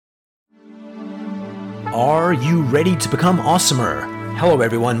Are you ready to become awesomer? Hello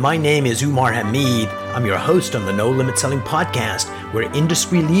everyone, my name is Umar Hamid. I'm your host on the No Limit Selling podcast, where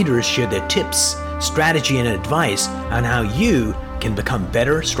industry leaders share their tips, strategy, and advice on how you can become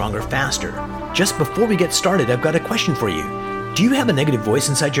better, stronger, faster. Just before we get started, I've got a question for you. Do you have a negative voice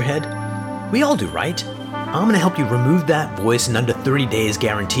inside your head? We all do, right? I'm going to help you remove that voice in under 30 days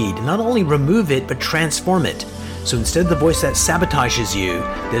guaranteed. Not only remove it, but transform it. So instead of the voice that sabotages you,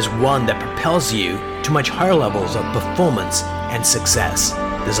 there's one that propels you to much higher levels of performance and success.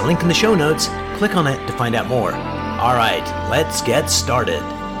 There's a link in the show notes. Click on it to find out more. All right, let's get started.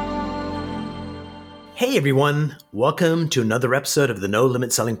 Hey everyone, welcome to another episode of the No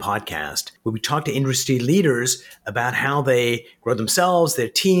Limit Selling podcast, where we talk to industry leaders about how they grow themselves, their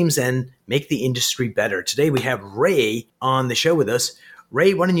teams, and make the industry better. Today we have Ray on the show with us.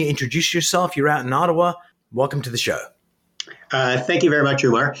 Ray, why don't you introduce yourself? You're out in Ottawa. Welcome to the show. Thank you very much,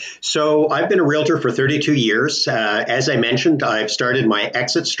 Umar. So I've been a realtor for 32 years. As I mentioned, I've started my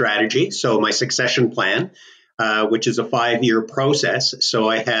exit strategy, so my succession plan, which is a 5-year process. So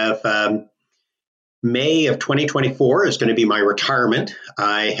I have May of 2024 is going to be my retirement.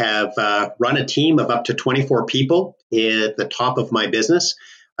 I have run a team of up to 24 people at the top of my business,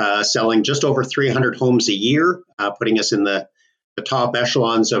 selling just over 300 homes a year, putting us in the top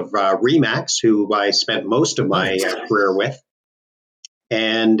echelons of RE/MAX, who I spent most of my career with.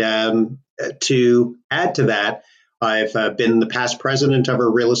 And to add to that, I've been the past president of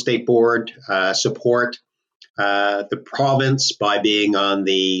our real estate board, support the province by being on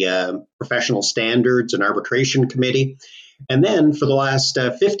the professional standards and arbitration committee. And then for the last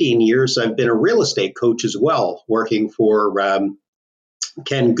 15 years, I've been a real estate coach as well, working for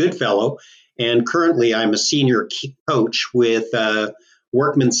Ken Goodfellow. And currently, I'm a senior coach with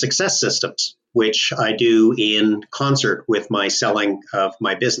Workman Success Systems, which I do in concert with my selling of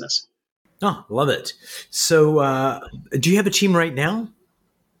my business. Oh, love it. So do you have a team right now?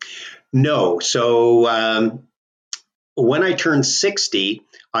 No. So when I turned 60,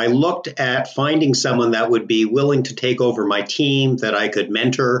 I looked at finding someone that would be willing to take over my team, that I could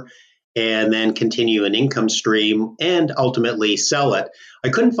mentor and then continue an income stream and ultimately sell it. I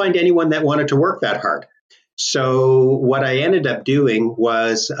couldn't find anyone that wanted to work that hard. So what I ended up doing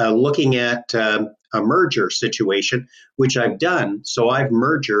was looking at a merger situation, which I've done. So I've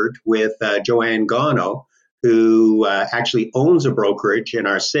merged with Joanne Gano, who actually owns a brokerage in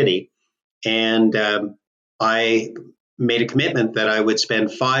our city. And I made a commitment that I would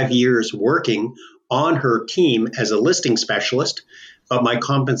spend 5 years working on her team as a listing specialist. But my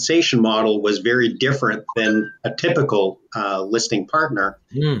compensation model was very different than a typical listing partner,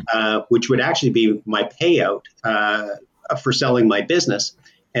 which would actually be my payout for selling my business.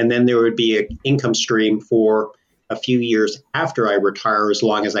 And then there would be an income stream for a few years after I retire, as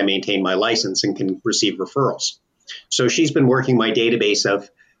long as I maintain my license and can receive referrals. So she's been working my database of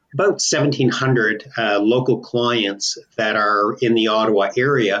about 1,700 local clients that are in the Ottawa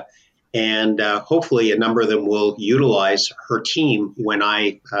area. And hopefully a number of them will utilize her team when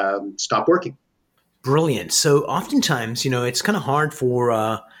I stop working. Brilliant. So oftentimes, it's kind of hard for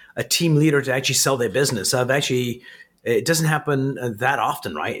a team leader to actually sell their business. It doesn't happen that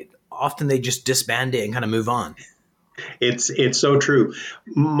often, right? Often they just disband it and kind of move on. It's so true.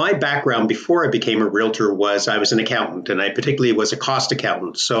 My background before I became a realtor was I was an accountant, and I particularly was a cost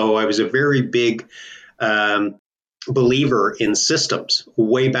accountant. So I was a very big believer in systems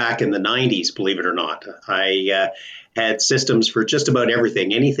way back in the 90s, believe it or not. I had systems for just about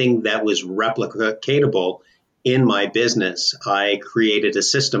everything. Anything that was replicatable in my business, I created a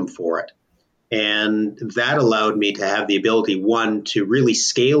system for it. And that allowed me to have the ability, one, to really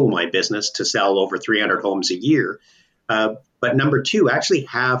scale my business to sell over 300 homes a year. But number two, actually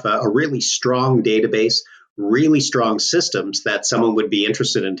have a really strong database, really strong systems that someone would be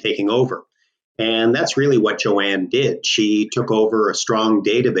interested in taking over. And that's really what Joanne did. She took over a strong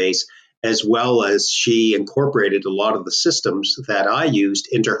database, as well as she incorporated a lot of the systems that I used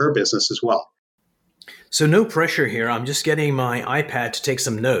into her business as well. So no pressure here. I'm just getting my iPad to take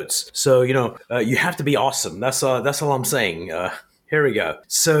some notes. So, you have to be awesome. That's all I'm saying. Here we go.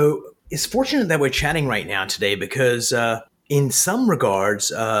 So it's fortunate that we're chatting right now today because in some regards,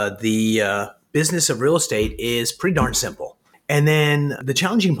 the business of real estate is pretty darn simple. And then the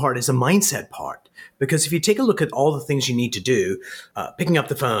challenging part is the mindset part, because if you take a look at all the things you need to do, picking up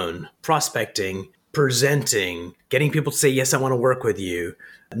the phone, prospecting, presenting, getting people to say, yes, I want to work with you,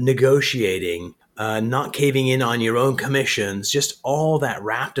 negotiating, not caving in on your own commissions, just all that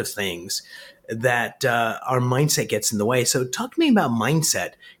raft of things that our mindset gets in the way. So talk to me about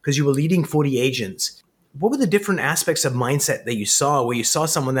mindset, because you were leading 40 agents. what were the different aspects of mindset that you saw where you saw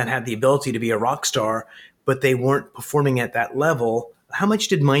someone that had the ability to be a rock star, but they weren't performing at that level? How much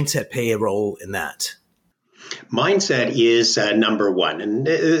did mindset play a role in that? Mindset is number one.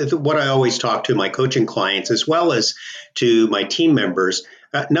 And what I always talk to my coaching clients as well as to my team members,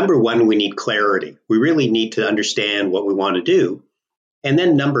 number one, we need clarity. We really need to understand what we want to do. And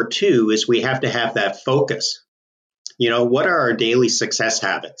then number two is we have to have that focus. What are our daily success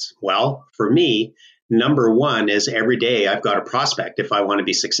habits? Well, for me, number one is every day I've got a prospect if I want to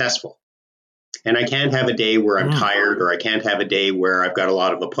be successful. And I can't have a day where I'm tired, or I can't have a day where I've got a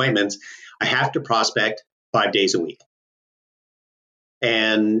lot of appointments. I have to prospect 5 days a week.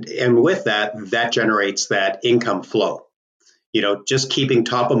 And with that generates that income flow. Just keeping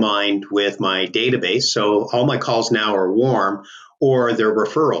top of mind with my database. So all my calls now are warm, or they're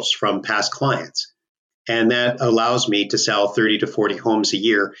referrals from past clients. And that allows me to sell 30 to 40 homes a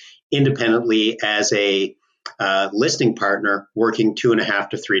year independently as a listing partner, working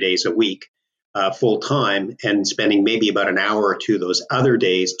 2.5 to 3 days a week full time, and spending maybe about an hour or two those other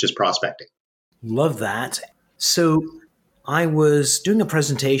days just prospecting. Love that. So I was doing a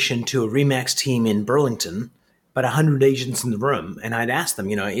presentation to a RE/MAX team in Burlington, about 100 agents in the room. And I'd asked them,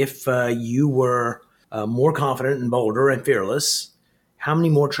 if you were more confident and bolder and fearless, how many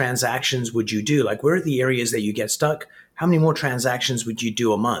more transactions would you do? Like, where are the areas that you get stuck? How many more transactions would you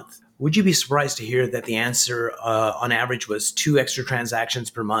do a month? Would you be surprised to hear that the answer on average was 2 extra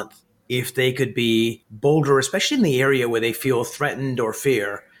transactions per month? If they could be bolder, especially in the area where they feel threatened or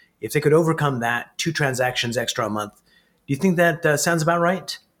fear, if they could overcome that, 2 transactions extra a month. Do you think that sounds about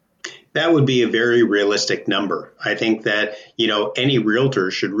right? That would be a very realistic number. I think that, any realtor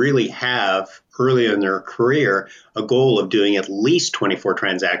should really have early in their career a goal of doing at least 24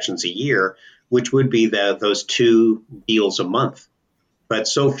 transactions a year, which would be those 2 deals a month. But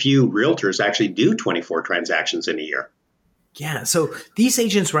so few realtors actually do 24 transactions in a year. Yeah. So these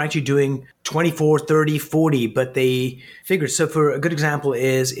agents were actually doing 24, 30, 40, but they figured. So for a good example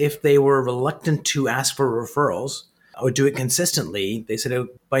is if they were reluctant to ask for referrals or do it consistently, they said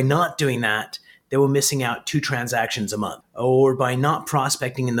by not doing that, they were missing out 2 transactions a month. Or by not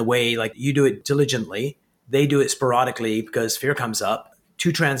prospecting in the way like you do it diligently, they do it sporadically because fear comes up,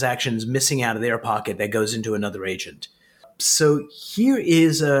 2 transactions missing out of their pocket that goes into another agent. So here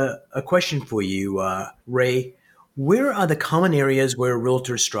is a question for you, Ray. Where are the common areas where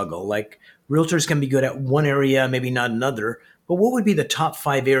realtors struggle? Like realtors can be good at one area, maybe not another, but what would be the top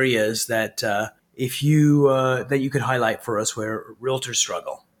 5 areas that that you could highlight for us where realtors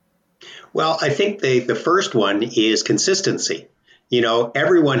struggle? Well, I think the first one is consistency.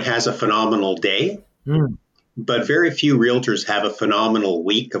 Everyone has a phenomenal day, but very few realtors have a phenomenal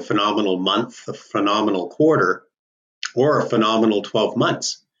week, a phenomenal month, a phenomenal quarter, or a phenomenal 12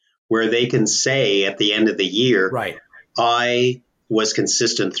 months, where they can say at the end of the year, Right. I was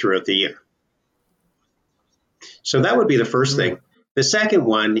consistent throughout the year. So that would be the first thing. The second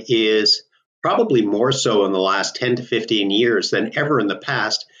one is probably more so in the last 10 to 15 years than ever in the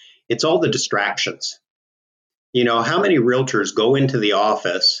past. It's all the distractions. How many realtors go into the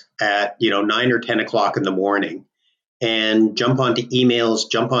office at, 9 or 10 o'clock in the morning and jump onto emails,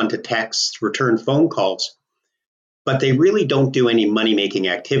 jump onto texts, return phone calls, but they really don't do any money-making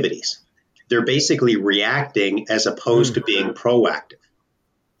activities. They're basically reacting as opposed to being proactive.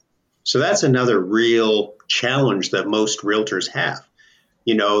 So that's another real challenge that most realtors have.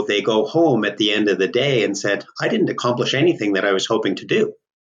 They go home at the end of the day and said, I didn't accomplish anything that I was hoping to do.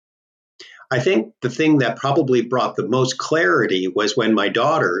 I think the thing that probably brought the most clarity was when my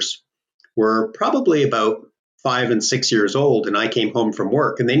daughters were probably about 5 and 6 years old, and I came home from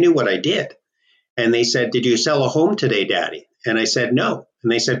work, and they knew what I did. And they said, did you sell a home today, Daddy? And I said, no.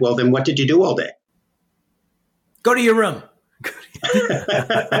 And they said, well, then what did you do all day? Go to your room.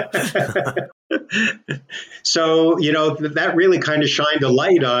 So, that really kind of shined a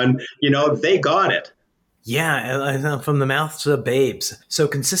light on, they got it. Yeah, from the mouths of babes. So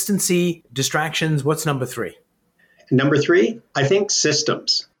consistency, distractions, what's number 3? Number 3, I think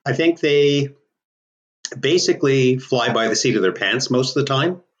systems. I think they basically fly by the seat of their pants most of the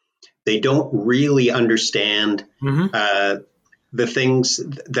time. They don't really understand the things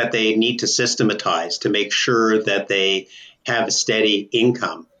that they need to systematize to make sure that they have a steady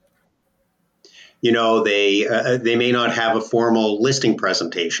income. They may not have a formal listing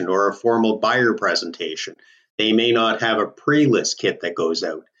presentation or a formal buyer presentation. They may not have a pre-list kit that goes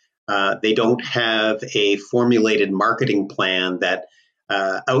out. They don't have a formulated marketing plan that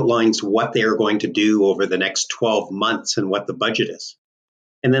outlines what they are going to do over the next 12 months and what the budget is.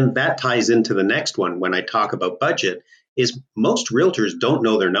 And then that ties into the next one when I talk about budget, is most realtors don't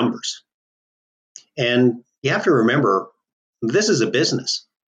know their numbers. And you have to remember, this is a business.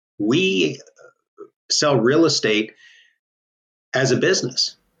 We sell real estate as a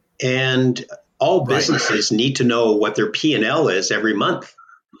business, and all Right. businesses need to know what their P&L is every month.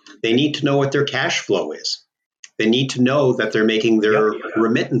 They need to know what their cash flow is. They need to know that they're making Yep. their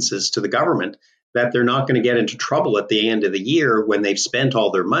remittances to the government, that they're not going to get into trouble at the end of the year when they've spent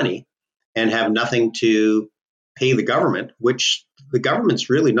all their money and have nothing to pay the government, which the government's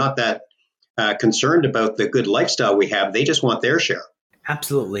really not that concerned about the good lifestyle we have. They just want their share.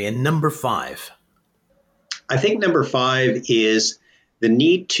 Absolutely. And number 5. I think number 5 is the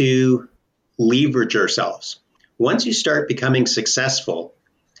need to leverage ourselves. Once you start becoming successful,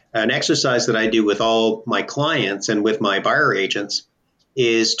 an exercise that I do with all my clients and with my buyer agents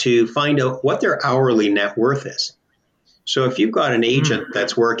is to find out what their hourly net worth is. So if you've got an agent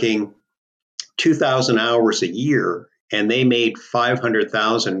that's working 2,000 hours a year and they made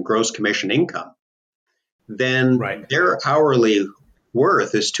 500,000 gross commission income, then Right. their hourly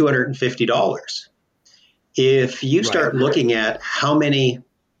worth is $250. If you start looking at how many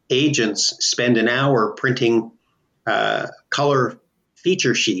agents spend an hour printing color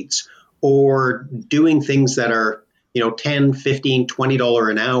feature sheets or doing things that are, $10, $15, $20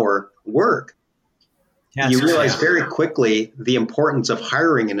 an hour work, you realize very quickly the importance of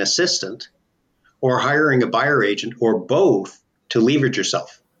hiring an assistant or hiring a buyer agent or both to leverage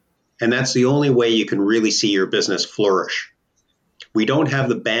yourself. And that's the only way you can really see your business flourish. We don't have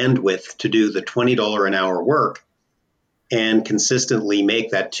the bandwidth to do the $20 an hour work and consistently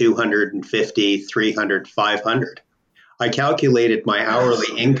make that 250, 300, 500. I calculated my hourly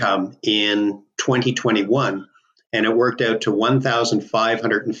income in 2021 and it worked out to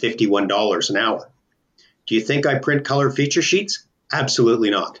 $1,551 an hour. Do you think I print color feature sheets?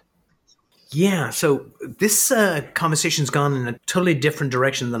 Absolutely not. Yeah, so this conversation's gone in a totally different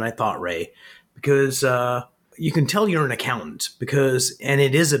direction than I thought, Ray, because you can tell you're an accountant and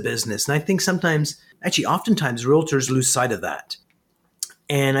it is a business. And I think oftentimes realtors lose sight of that.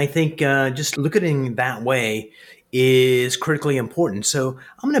 And I think just looking at it that way is critically important. So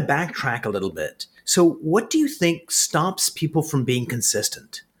I'm going to backtrack a little bit. So what do you think stops people from being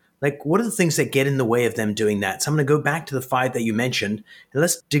consistent? Like, what are the things that get in the way of them doing that? So I'm going to go back to the 5 that you mentioned, and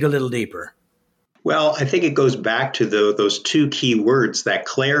let's dig a little deeper. Well, I think it goes back to those 2 key words, that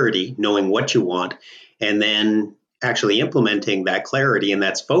clarity, knowing what you want, and then actually implementing that clarity, and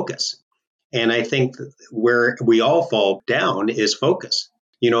that's focus. And I think where we all fall down is focus.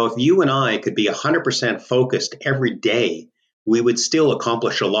 If you and I could be 100% focused every day, we would still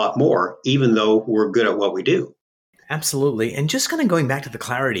accomplish a lot more, even though we're good at what we do. Absolutely. And just kind of going back to the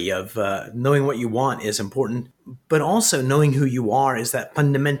clarity of knowing what you want is important, but also knowing who you are is that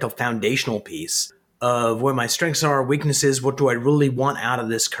fundamental foundational piece of where my strengths are, weaknesses, what do I really want out of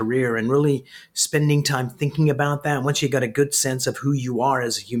this career, and really spending time thinking about that. Once you got a good sense of who you are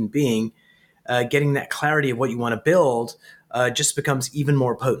as a human being, getting that clarity of what you want to build just becomes even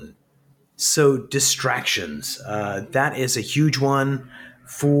more potent. So distractions, that is a huge one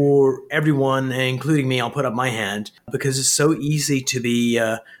for everyone, including me. I'll put up my hand because it's so easy to be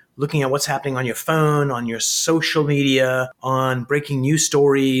looking at what's happening on your phone, on your social media, on breaking news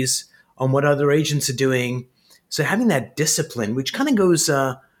stories, on what other agents are doing. So having that discipline, which kind of goes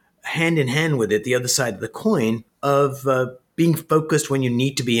hand in hand with it, the other side of the coin of being focused when you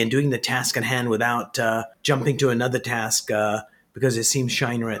need to be and doing the task at hand without jumping to another task because it seems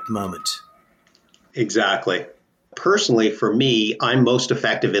shinier at the moment. Exactly. Personally, for me, I'm most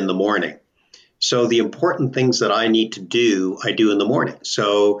effective in the morning. So the important things that I need to do, I do in the morning.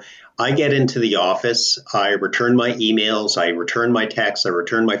 So I get into the office, I return my emails, I return my texts, I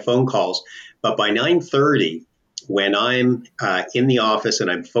return my phone calls. But by 9:30, when I'm in the office and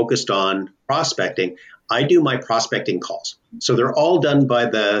I'm focused on prospecting, I do my prospecting calls. So they're all done by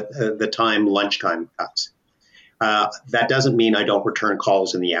the time lunchtime comes. That doesn't mean I don't return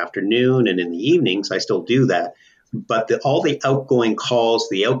calls in the afternoon and in the evenings. I still do that. But all the outgoing calls,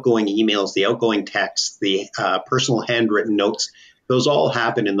 the outgoing emails, the outgoing texts, the personal handwritten notes, those all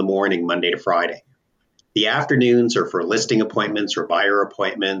happen in the morning, Monday to Friday. The afternoons are for listing appointments or buyer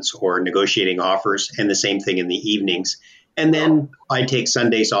appointments or negotiating offers, and the same thing in the evenings. And then I take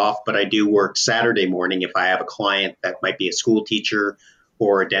Sundays off, but I do work Saturday morning if I have a client that might be a school teacher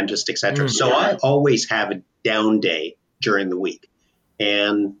or a dentist, etc. So I always have a down day during the week.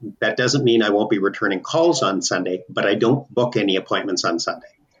 And that doesn't mean I won't be returning calls on Sunday, but I don't book any appointments on Sunday.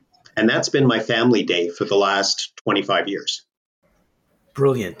 And that's been my family day for the last 25 years.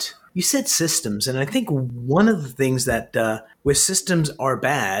 Brilliant. You said systems, and I think one of the things that where systems are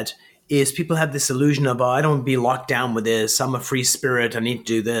bad is people have this illusion of, oh, I don't want to be locked down with this. I'm a free spirit. I need to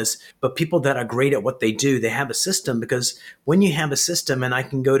do this. But people that are great at what they do, they have a system, because when you have a system, and I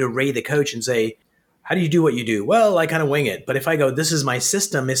can go to Ray the coach and say, how do you do what you do? Well, I kind of wing it. But if I go, this is my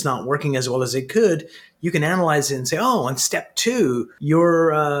system, it's not working as well as it could, you can analyze it and say, oh, on step 2,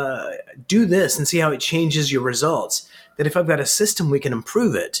 you're do this and see how it changes your results. That if I've got a system, we can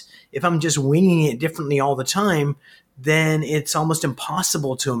improve it. If I'm just winging it differently all the time, then it's almost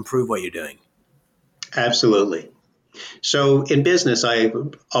impossible to improve what you're doing. Absolutely. So in business, I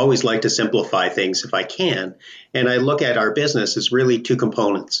always like to simplify things if I can. And I look at our business as really 2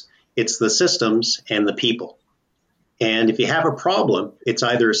 components. It's the systems and the people. And if you have a problem, it's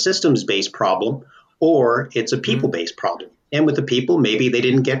either a systems-based problem or it's a people-based problem. And with the people, maybe they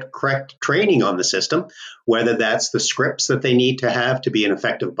didn't get correct training on the system, whether that's the scripts that they need to have to be an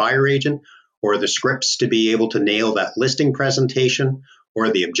effective buyer agent, or the scripts to be able to nail that listing presentation, or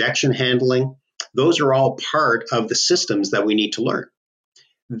the objection handling. Those are all part of the systems that we need to learn.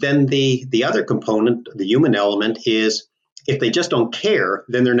 Then the other component, the human element, is if they just don't care,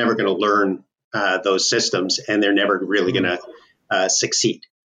 then they're never going to learn those systems, and they're never really going to succeed.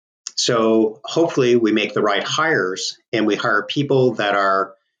 So hopefully we make the right hires, and we hire people that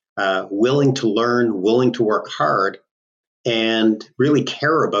are willing to learn, willing to work hard, and really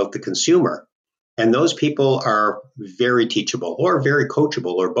care about the consumer. And those people are very teachable or very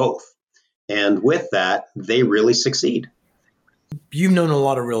coachable or both. And with that, they really succeed. You've known a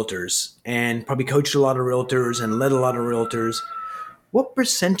lot of realtors and probably coached a lot of realtors and led a lot of realtors. What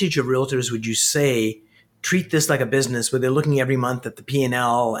percentage of realtors would you say treat this like a business, where they're looking every month at the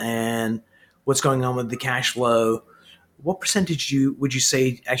P&L and what's going on with the cash flow? What percentage would you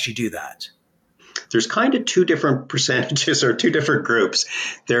say actually do that? There's kind of 2 different percentages or 2 different groups.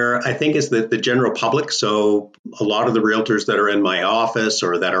 There, I think, is the general public. So a lot of the realtors that are in my office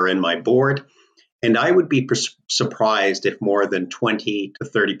or that are in my board. And I would be surprised if more than 20 to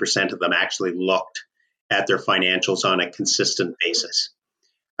 30% of them actually looked at their financials on a consistent basis.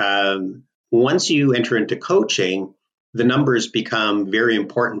 Once you enter into coaching, the numbers become very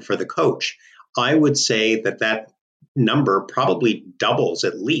important for the coach. I would say that number probably doubles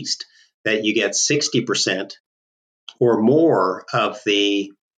at least, that you get 60% or more of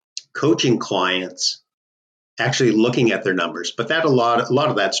the coaching clients actually looking at their numbers. But that a lot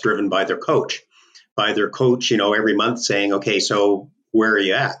of that's driven by their coach. Every month saying, okay, so where are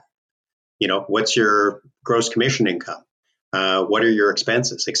you at? What's your gross commission income? What are your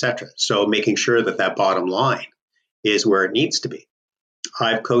expenses, etc. So making sure that bottom line is where it needs to be.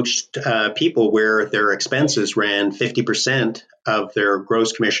 I've coached people where their expenses ran 50% of their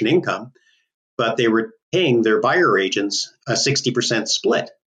gross commission income, but they were paying their buyer agents a 60%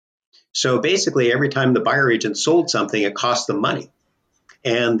 split. So basically, every time the buyer agent sold something, it cost them money.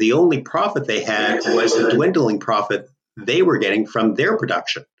 And the only profit they had was the dwindling profit they were getting from their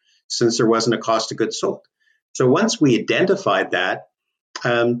production, since there wasn't a cost of goods sold. So once we identified that,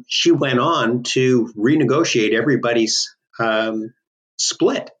 she went on to renegotiate everybody's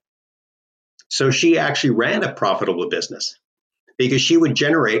split. So she actually ran a profitable business, because she would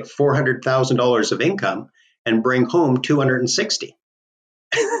generate $400,000 of income and bring home $260,000.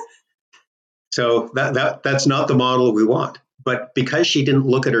 So that's not the model we want. But because she didn't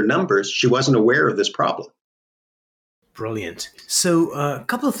look at her numbers, she wasn't aware of this problem. Brilliant. So a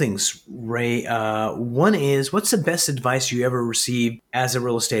couple of things, Ray. One is, what's the best advice you ever received as a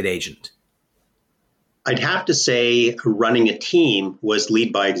real estate agent? I'd have to say running a team was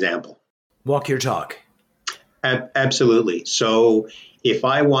lead by example. Walk your talk. Absolutely. So if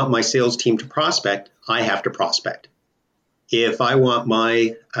I want my sales team to prospect, I have to prospect. If I want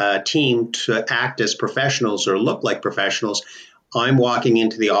my team to act as professionals or look like professionals, I'm walking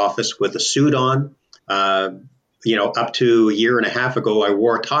into the office with a suit on. Up to a year and a half ago, I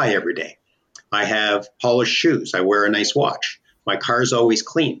wore a tie every day. I have polished shoes. I wear a nice watch. My car's always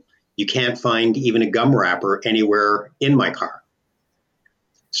clean. You can't find even a gum wrapper anywhere in my car.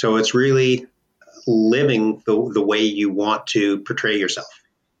 So it's really living the way you want to portray yourself.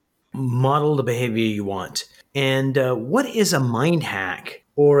 Model the behavior you want. And what is a mind hack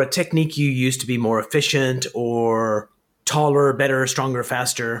or a technique you use to be more efficient or taller, better, stronger,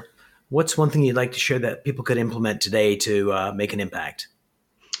 faster? What's one thing you'd like to share that people could implement today to make an impact?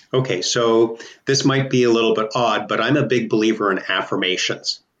 Okay, so this might be a little bit odd, but I'm a big believer in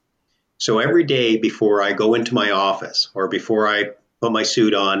affirmations. So every day before I go into my office or before I put my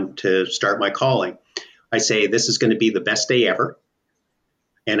suit on to start my calling, I say, this is going to be the best day ever,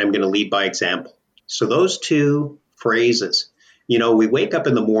 and I'm going to lead by example. So those 2 phrases, we wake up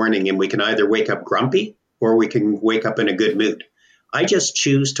in the morning and we can either wake up grumpy or we can wake up in a good mood. I just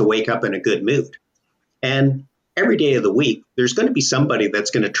choose to wake up in a good mood. And every day of the week, there's going to be somebody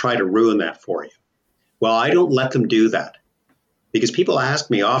that's going to try to ruin that for you. Well, I don't let them do that, because people ask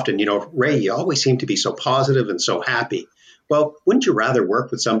me often, Ray, you always seem to be so positive and so happy. Well, wouldn't you rather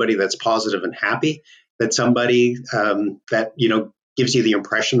work with somebody that's positive and happy than somebody that, gives you the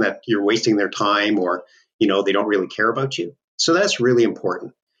impression that you're wasting their time, or, they don't really care about you? So that's really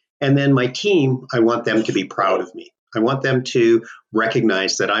important. And then my team, I want them to be proud of me. I want them to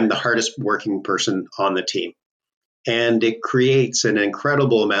recognize that I'm the hardest working person on the team. And it creates an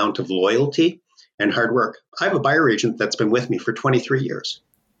incredible amount of loyalty and hard work. I have a buyer agent that's been with me for 23 years.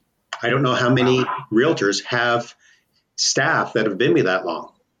 I don't know how many realtors have staff that have been with me that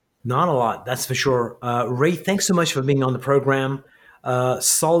long. Not a lot, that's for sure. Ray, thanks so much for being on the program.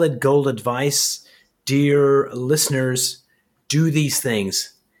 Solid gold advice. Dear listeners, do these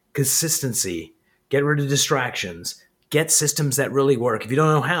things. Consistency. Get rid of distractions. Get systems that really work. If you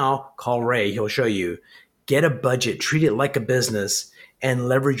don't know how, call Ray. He'll show you. Get a budget. Treat it like a business and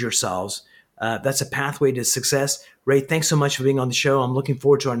leverage yourselves. That's a pathway to success. Ray, thanks so much for being on the show. I'm looking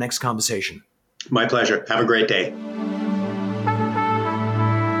forward to our next conversation. My pleasure. Have a great day.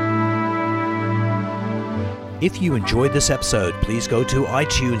 If you enjoyed this episode, please go to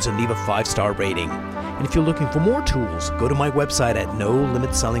iTunes and leave a 5-star rating. And if you're looking for more tools, go to my website at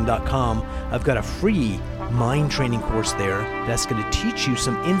nolimitselling.com. I've got a free mind training course there that's going to teach you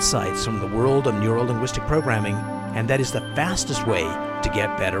some insights from the world of neuro-linguistic programming, and that is the fastest way to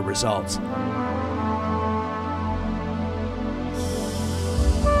get better results.